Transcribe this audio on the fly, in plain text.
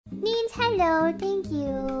hello, thank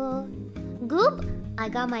you. Goop, I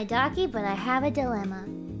got my doggy, but I have a dilemma.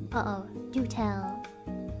 Uh-oh, do tell.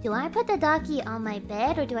 Do I put the doggy on my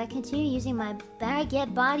bed, or do I continue using my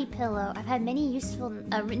baguette body pillow? I've had many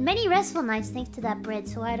restful nights thanks to that bread,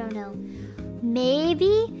 so I don't know.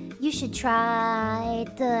 Maybe you should try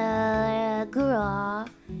the Gura.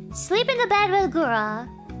 Sleep in the bed with Gura.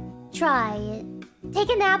 Try it. Take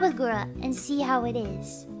a nap with Gura and see how it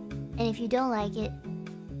is. And if you don't like it,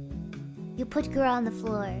 you put Gura on the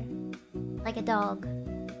floor. Like a dog.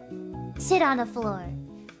 Sit on the floor.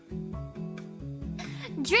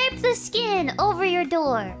 Drape the skin over your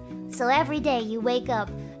door. So every day you wake up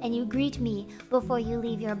and you greet me before you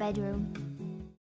leave your bedroom.